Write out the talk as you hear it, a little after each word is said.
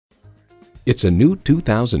It's a new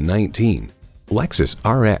 2019 Lexus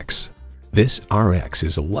RX. This RX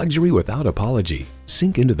is a luxury without apology.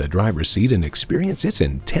 Sink into the driver's seat and experience its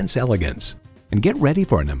intense elegance. And get ready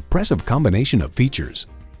for an impressive combination of features: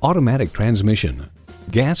 automatic transmission,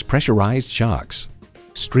 gas pressurized shocks,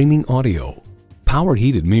 streaming audio, power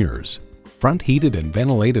heated mirrors, front heated and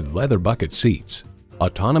ventilated leather bucket seats,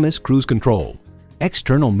 autonomous cruise control,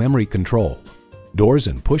 external memory control, doors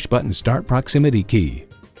and push-button start proximity key,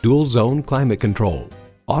 dual zone climate control,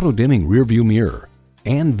 auto-dimming rearview mirror,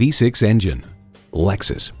 and V6 engine.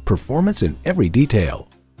 Lexus, performance in every detail.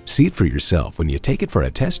 See it for yourself when you take it for a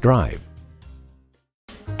test drive.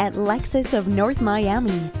 At Lexus of North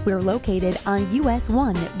Miami, we're located on US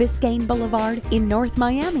 1 Biscayne Boulevard in North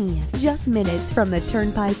Miami, just minutes from the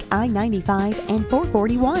Turnpike I-95 and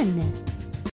 441.